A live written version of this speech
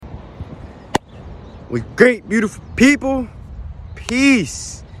with great, beautiful people.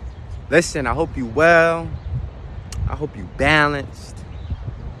 Peace. Listen, I hope you well. I hope you balanced.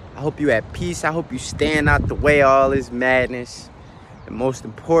 I hope you at peace. I hope you staying out the way of all this madness. And most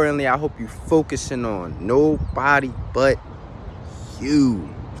importantly, I hope you focusing on nobody but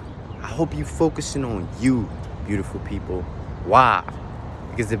you. I hope you focusing on you, beautiful people. Why?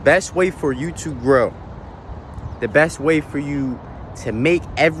 Because the best way for you to grow, the best way for you to make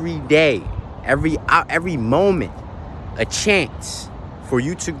every day, every moment a chance for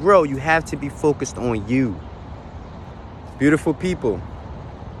you to grow, you have to be focused on you. Beautiful people,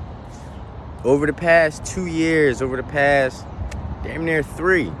 over the past 2 years, over the past damn near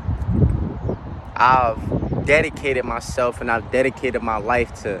 3, I've dedicated myself and I've dedicated my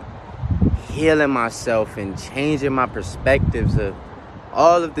life to healing myself and changing my perspectives of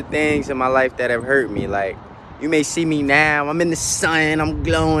all of the things in my life that have hurt me. Like, you may see me now, I'm in the sun, I'm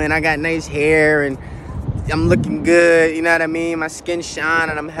glowing, I got nice hair and I'm looking good, you know what I mean? My skin's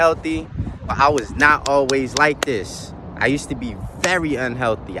shining, I'm healthy. But I was not always like this. I used to be very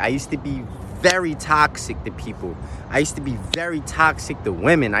unhealthy. I used to be very toxic to people. I used to be very toxic to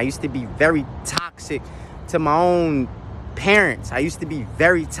women. I used to be very toxic to my own parents. I used to be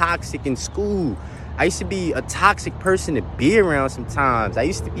very toxic in school. I used to be a toxic person to be around sometimes. I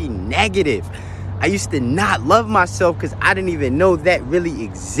used to be negative. I used to not love myself because I didn't even know that really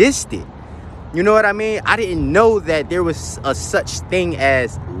existed. You know what I mean? I didn't know that there was a such thing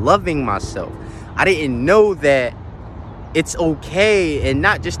as loving myself. I didn't know that it's okay, and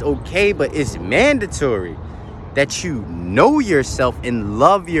not just okay, but it's mandatory that you know yourself and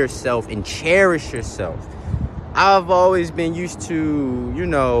love yourself and cherish yourself. I've always been used to,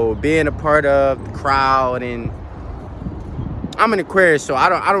 being a part of the crowd, and I'm an Aquarius, so I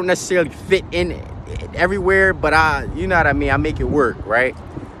don't necessarily fit in everywhere, but you know what I mean? I make it work, right?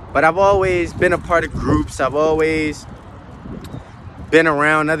 But I've always been a part of groups. I've always been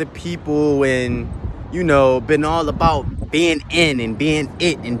around other people and, been all about being in and being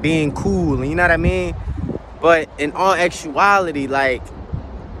it and being cool. And you know what I mean? But in all actuality, like,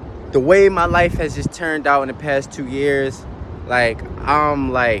 the way my life has just turned out in the past 2 years, like,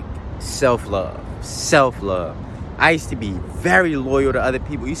 I'm like self-love. I used to be very loyal to other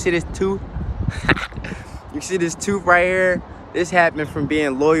people. You see this tooth? You see this tooth right here? This happened from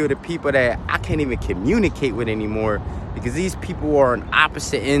being loyal to people that I can't even communicate with anymore, because these people are on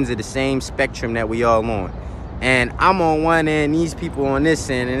opposite ends of the same spectrum that we all on. And I'm on one end, these people on this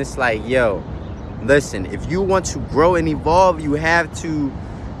end, and it's like, yo, listen, if you want to grow and evolve, you have to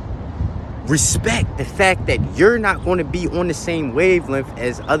respect the fact that you're not going to be on the same wavelength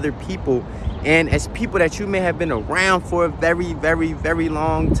as other people and as people that you may have been around for a very, very, very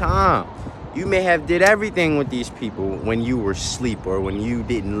long time. You may have did everything with these people when you were asleep or when you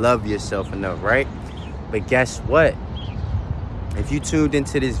didn't love yourself enough, right? But guess what? If you tuned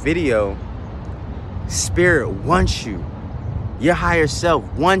into this video, Spirit wants you. Your higher self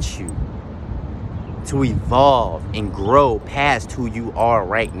wants you to evolve and grow past who you are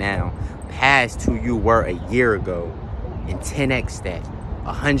right now, past who you were a year ago, and 10x that,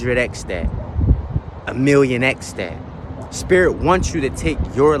 100x that, a millionx that. Spirit wants you to take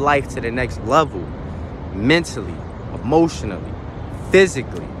your life to the next level, mentally, emotionally,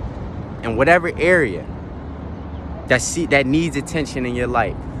 physically, in whatever area that needs attention in your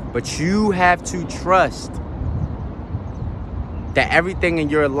life. But you have to trust that everything in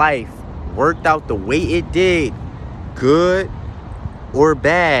your life worked out the way it did, good or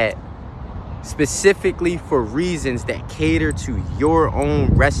bad, specifically for reasons that cater to your own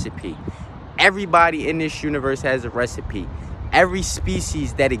recipe. Everybody in this universe has a recipe. Every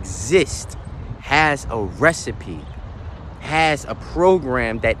species that exists has a recipe, has a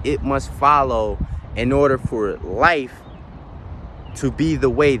program that it must follow in order for life to be the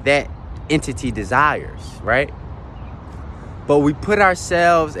way that entity desires, right? But we put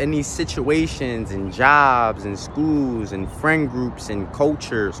ourselves in these situations and jobs and schools and friend groups and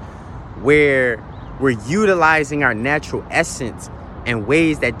cultures where we're utilizing our natural essence in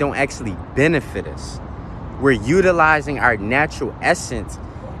ways that don't actually benefit us. We're utilizing our natural essence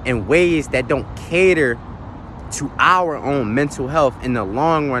in ways that don't cater to our own mental health in the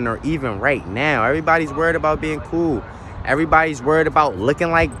long run or even right now. Everybody's worried about being cool. Everybody's worried about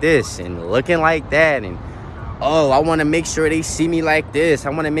looking like this and looking like that. And, oh, I want to make sure they see me like this. I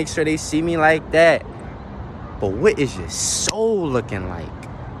want to make sure they see me like that. But what is your soul looking like?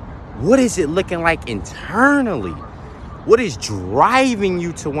 What is it looking like internally? What is driving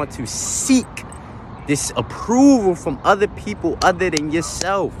you to want to seek this approval from other people other than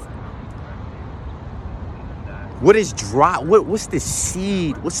yourself? What's the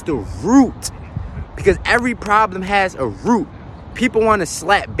seed? What's the root Because every problem has a root. People want to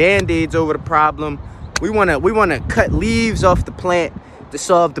slap band-aids over the problem. We want to cut leaves off the plant to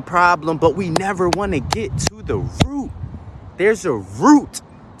solve the problem, but we never want to get to the root. There's a root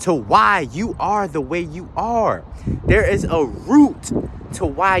to why you are the way you are. There is a root to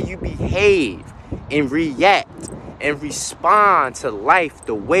why you behave and react and respond to life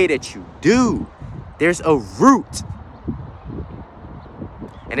the way that you do. There's a root.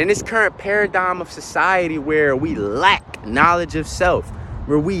 And in this current paradigm of society where we lack knowledge of self,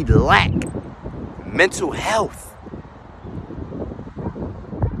 where we lack mental health,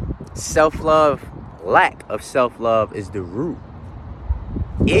 self-love, lack of self-love is the root.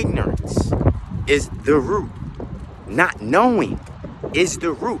 Ignorance is the root. Not knowing is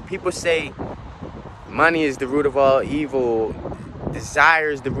the root. People say money is the root of all evil, desire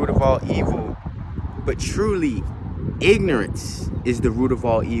is the root of all evil, but truly, ignorance is the root of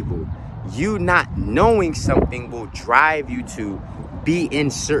all evil. You not knowing something will drive you to be in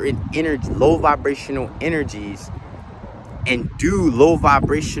certain low vibrational energies and do low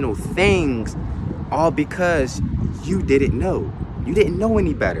vibrational things, all because you didn't know. You didn't know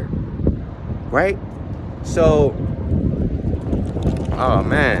any better, right? So, oh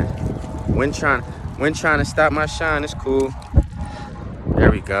man, when trying to stop my shine, it's cool. There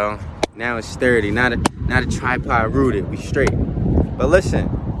we go. Now it's sturdy. Not a tripod rooted. We straight. But listen,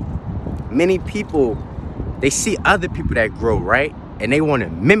 many people, they see other people that grow, right? And they want to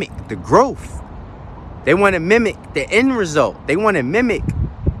mimic the growth. They want to mimic the end result. They want to mimic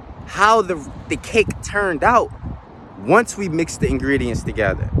how the cake turned out once we mix the ingredients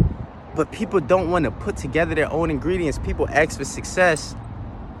together. But people don't want to put together their own ingredients. People ask for success.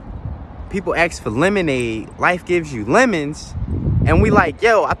 People ask for lemonade. Life gives you lemons. And we like,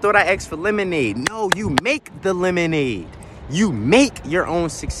 yo, I thought I asked for lemonade. No, you make the lemonade. You make your own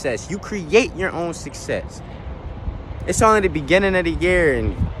success. You create your own success. It's only the beginning of the year,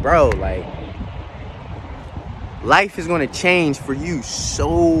 and bro, like, life is going to change for you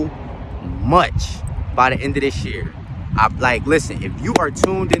so much by the end of this year. Listen, if you are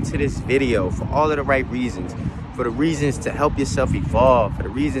tuned into this video for all of the right reasons, for the reasons to help yourself evolve, for the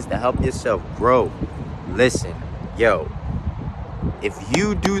reasons to help yourself grow, listen, yo, if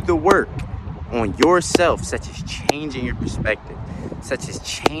you do the work on yourself, such as changing your perspective, such as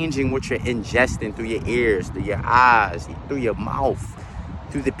changing what you're ingesting through your ears, through your eyes, through your mouth,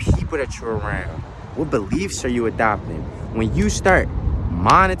 through the people that you're around, what beliefs are you adopting? When you start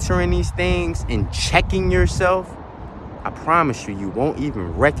monitoring these things and checking yourself, I promise you, you won't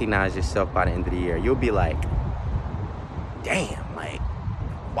even recognize yourself by the end of the year. You'll be like, damn, like,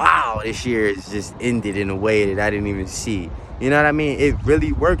 wow, this year has just ended in a way that I didn't even see. You know what I mean? It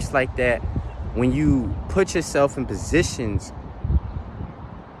really works like that when you put yourself in positions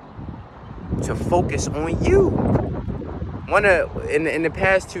to focus on you. In the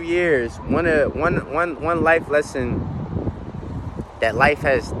past 2 years, one life lesson that life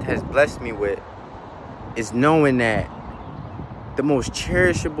has blessed me with is knowing that the most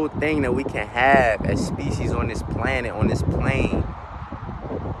cherishable thing that we can have as species on this planet, on this plane,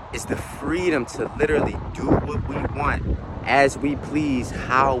 is the freedom to literally do what we want, as we please,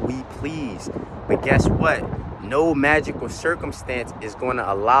 how we please. But guess what? No magical circumstance is going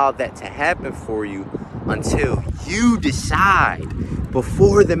to allow that to happen for you until you decide,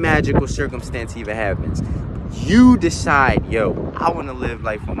 before the magical circumstance even happens. You decide, yo, I want to live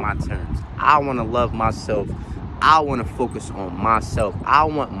life on my terms. I want to love myself. I want to focus on myself. I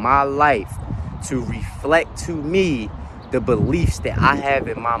want my life to reflect to me the beliefs that I have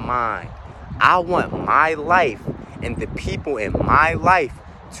in my mind. I want my life and the people in my life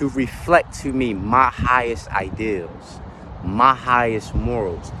to reflect to me my highest ideals, my highest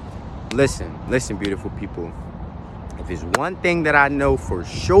morals. Listen, beautiful people. If there's one thing that I know for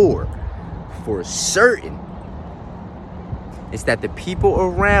sure, for certain, it's that the people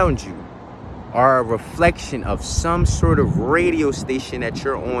around you are a reflection of some sort of radio station that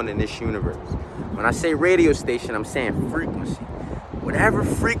you're on in this universe. When I say radio station, I'm saying frequency. Whatever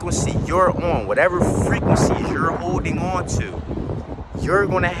frequency you're on, whatever frequencies you're holding on to, you're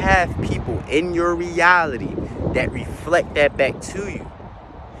going to have people in your reality that reflect that back to you.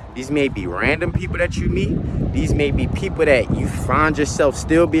 These may be random people that you meet. These may be people that you find yourself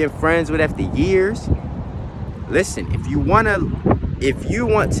still being friends with after years. Listen, if you want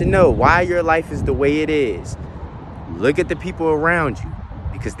to know why your life is the way it is, look at the people around you,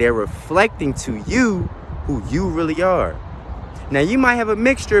 because they're reflecting to you who you really are. Now, you might have a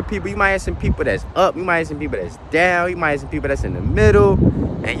mixture of people. You might have some people that's up. You might have some people that's down. You might have some people that's in the middle.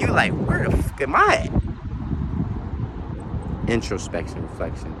 And you're like, where the fuck am I at? Introspection,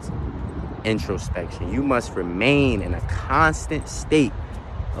 reflections. introspection. You must remain in a constant state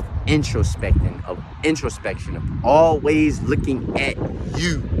of introspection, of always looking at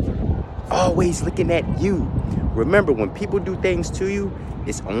you. Always looking at you. Remember, when people do things to you,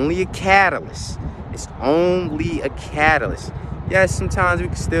 it's only a catalyst. It's only a catalyst. Yes, sometimes we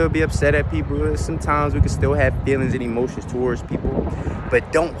can still be upset at people. Sometimes we can still have feelings and emotions towards people.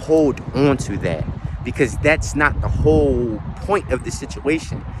 But don't hold on to that, because that's not the whole point of the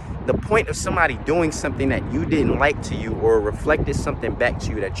situation. The point of somebody doing something that you didn't like to you, or reflected something back to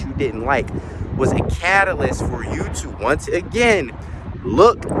you that you didn't like, was a catalyst for you to once again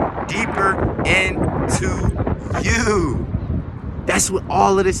look deeper into you. That's what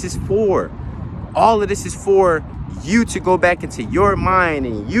all of this is for. All of this is for you to go back into your mind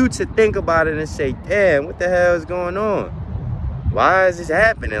and you to think about it and say, damn, what the hell is going on? Why is this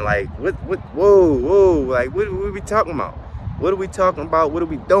happening? Like, whoa, like, what are we talking about? What are we talking about? What are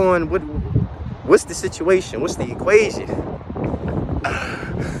we doing? What's the situation? What's the equation?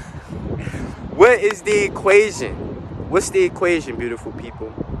 What is the equation? What's the equation, beautiful people?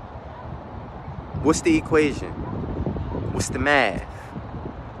 What's the equation? What's the math?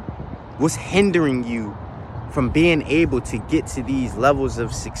 What's hindering you from being able to get to these levels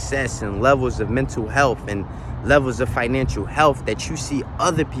of success and levels of mental health and levels of financial health that you see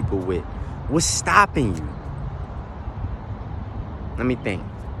other people with? What's stopping you? Let me think.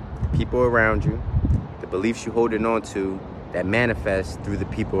 The people around you, the beliefs you're holding on to that manifest through the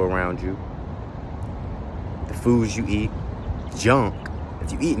people around you, the foods you eat, junk.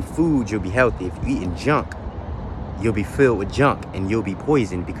 If you're eating food, you'll be healthy. If you're eating junk, you'll be filled with junk and you'll be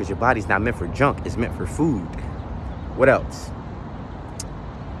poisoned, because your body's not meant for junk. It's meant for food. What else?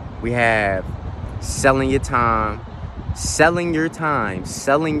 We have selling your time, selling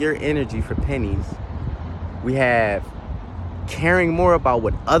your energy for pennies. We have caring more about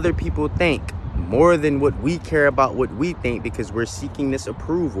what other people think more than what we care about what we think, because we're seeking this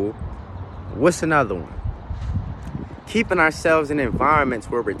approval. What's another one? Keeping ourselves in environments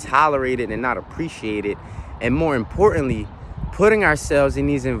where we're tolerated and not appreciated. And more importantly, putting ourselves in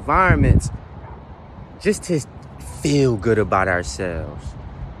these environments just to feel good about ourselves.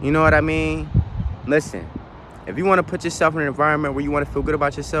 You know what I mean? Listen, if you want to put yourself in an environment where you want to feel good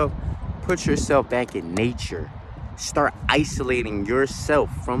about yourself, put yourself back in nature. Start isolating yourself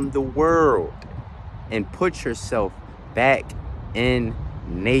from the world and put yourself back in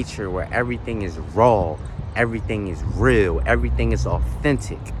nature, where everything is raw, everything is real, everything is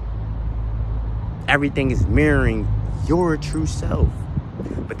authentic. Everything is mirroring your true self.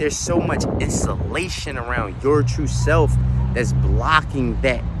 But there's so much insulation around your true self that's blocking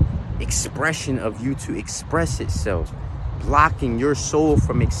that expression of you to express itself, blocking your soul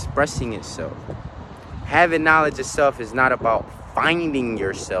from expressing itself. Having knowledge of self is not about finding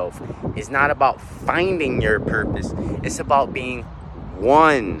yourself. It's not about finding your purpose. It's about being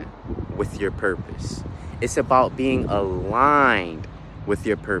one with your purpose. It's about being aligned with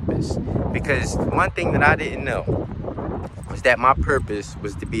your purpose. Because one thing that I didn't know was that my purpose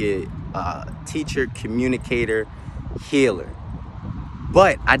was to be a teacher, communicator, healer.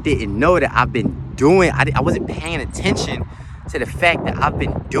 But I didn't know that I've been doing, I wasn't paying attention to the fact that I've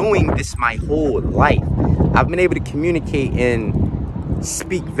been doing this my whole life. I've been able to communicate and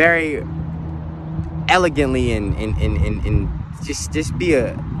speak very elegantly and just be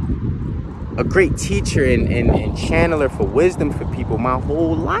a great teacher and channeler for wisdom for people my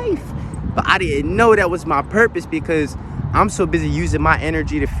whole life. But I didn't know that was my purpose, because I'm so busy using my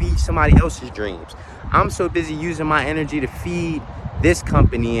energy to feed somebody else's dreams. I'm so busy using my energy to feed this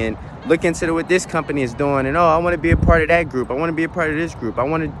company and look into what this company is doing. And I want to be a part of that group. I want to be a part of this group. I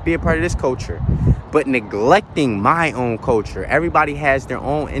want to be a part of this culture. But neglecting my own culture. Everybody has their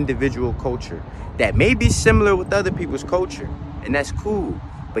own individual culture that may be similar with other people's culture. And that's cool.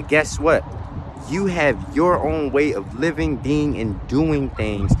 But guess what? You have your own way of living, being, and doing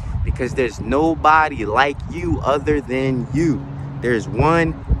things, because there's nobody like you other than you. There's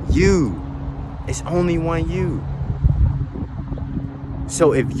one you. It's only one you.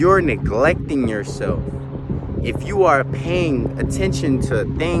 So if you're neglecting yourself, if you are paying attention to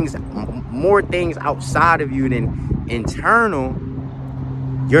things, more things outside of you than internal,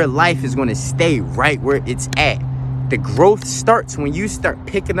 your life is going to stay right where it's at. The growth starts when you start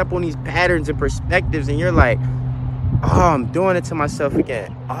picking up on these patterns and perspectives, and you're like, oh, I'm doing it to myself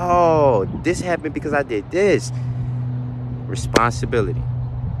again. Oh, this happened because I did this. Responsibility.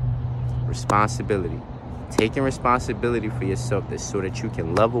 Taking responsibility for yourself, so that you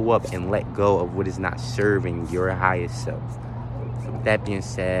can level up and let go of what is not serving your highest self. So with that being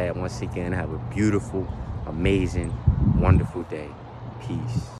said, once again, have a beautiful, amazing, wonderful day. Peace.